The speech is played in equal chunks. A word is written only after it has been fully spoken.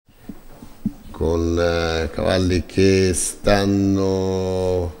con cavalli che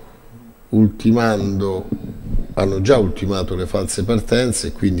stanno ultimando, hanno già ultimato le false partenze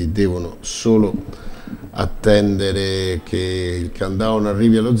e quindi devono solo attendere che il countdown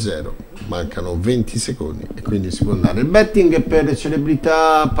arrivi allo zero. Mancano 20 secondi e quindi si può andare. Il betting è per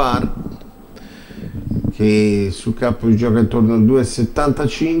celebrità par, che sul campo si gioca intorno al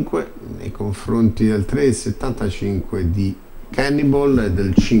 2,75 nei confronti del 3,75 di Cannibal e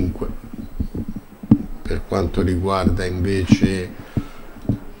del 5 per quanto riguarda invece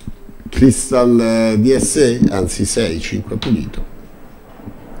Crystal DSE, anzi 6, 5 pulito.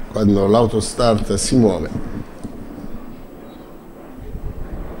 Quando l'autostart si muove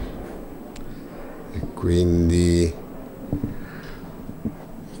e quindi i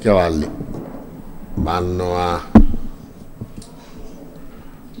cavalli vanno a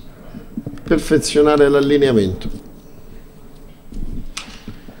perfezionare l'allineamento.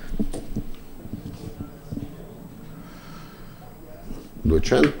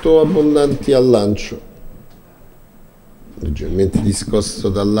 200 abbondanti al lancio, leggermente discosto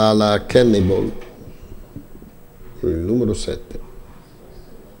dall'ala Cannibal, il numero 7.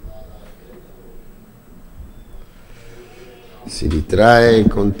 Si ritrae il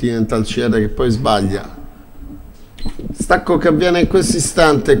Continental CR che poi sbaglia. Stacco che avviene in questo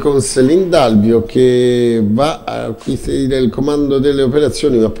istante con Céline Dalvio che va a acquisire il comando delle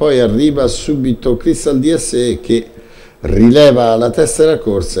operazioni, ma poi arriva subito Crystal DSE che rileva la testa della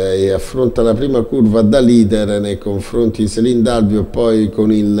corsa e affronta la prima curva da leader nei confronti di Céline Dalvio, poi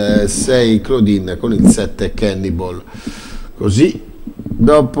con il 6 Claudine, con il 7 Cannibal. Così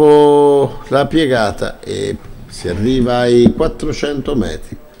dopo la piegata e si arriva ai 400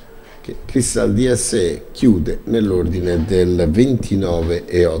 metri che Crystal DSE chiude nell'ordine del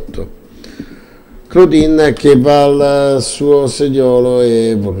 29,8. Claudine che va al suo sediolo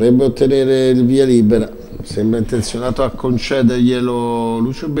e vorrebbe ottenere il via libera. Sembra intenzionato a concederglielo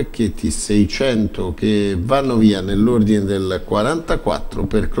Lucio Becchetti. 600 che vanno via nell'ordine del 44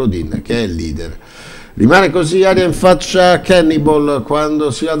 per Claudine che è il leader. Rimane così aria in faccia Cannibal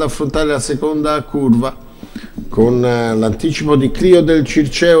quando si va ad affrontare la seconda curva con l'anticipo di Clio del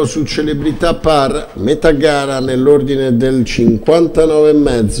Circeo su celebrità par, metà gara nell'ordine del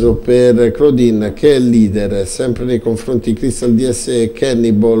 59,5 per Claudine che è il leader, sempre nei confronti di Crystal DSE e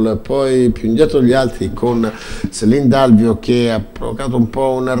Cannibal, poi più indietro gli altri con Céline Dalvio che ha provocato un po'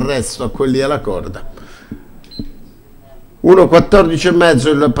 un arresto a quelli alla corda. 1,14,5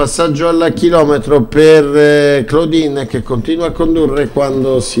 il passaggio al chilometro per Claudine che continua a condurre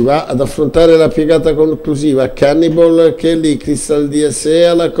quando si va ad affrontare la piegata conclusiva. Cannibal che è lì, Crystal DSE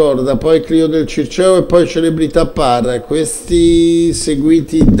alla corda, poi Clio del Circeo e poi celebrità par, questi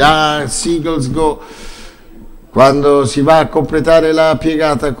seguiti da Seagulls Go quando si va a completare la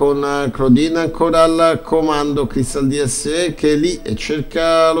piegata con Claudine ancora al comando. Crystal DSE che è lì e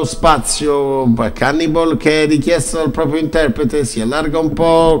cerca lo spazio. Cannibal che è richiesto dal proprio interprete, si allarga un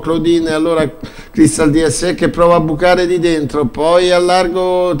po' Claudine, allora Crystal DSE che prova a bucare di dentro, poi al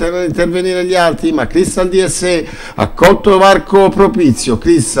largo per intervenire gli altri, ma Crystal DSE ha colto varco propizio.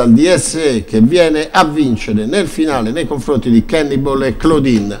 Crystal DSE che viene a vincere nel finale nei confronti di Cannibal e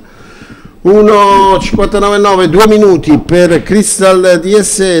Claudine. 1,59,9, 2 minuti per Crystal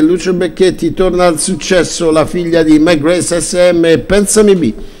DSE. Lucio Becchetti torna al successo, la figlia di McGrace SM Pensami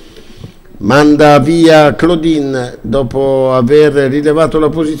B manda via Claudine dopo aver rilevato la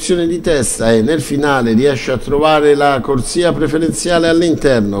posizione di testa e nel finale riesce a trovare la corsia preferenziale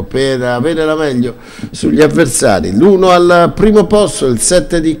all'interno per avere la meglio sugli avversari. L'1 al primo posto, il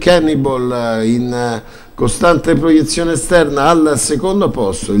 7 di Cannibal in costante proiezione esterna al secondo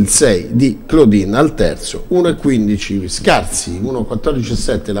posto, il 6 di Claudine al terzo, 1,15 scarsi,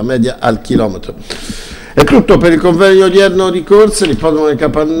 1,14,7 la media al chilometro. È tutto per il convegno odierno di corse. L'ippodromo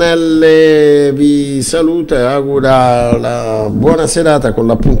Capannelle vi saluta e augura la buona serata con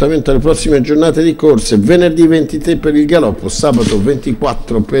l'appuntamento alle prossime giornate di corse. Venerdì 23 per il galoppo, sabato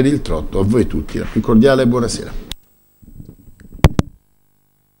 24 per il trotto. A voi tutti la più cordiale buonasera.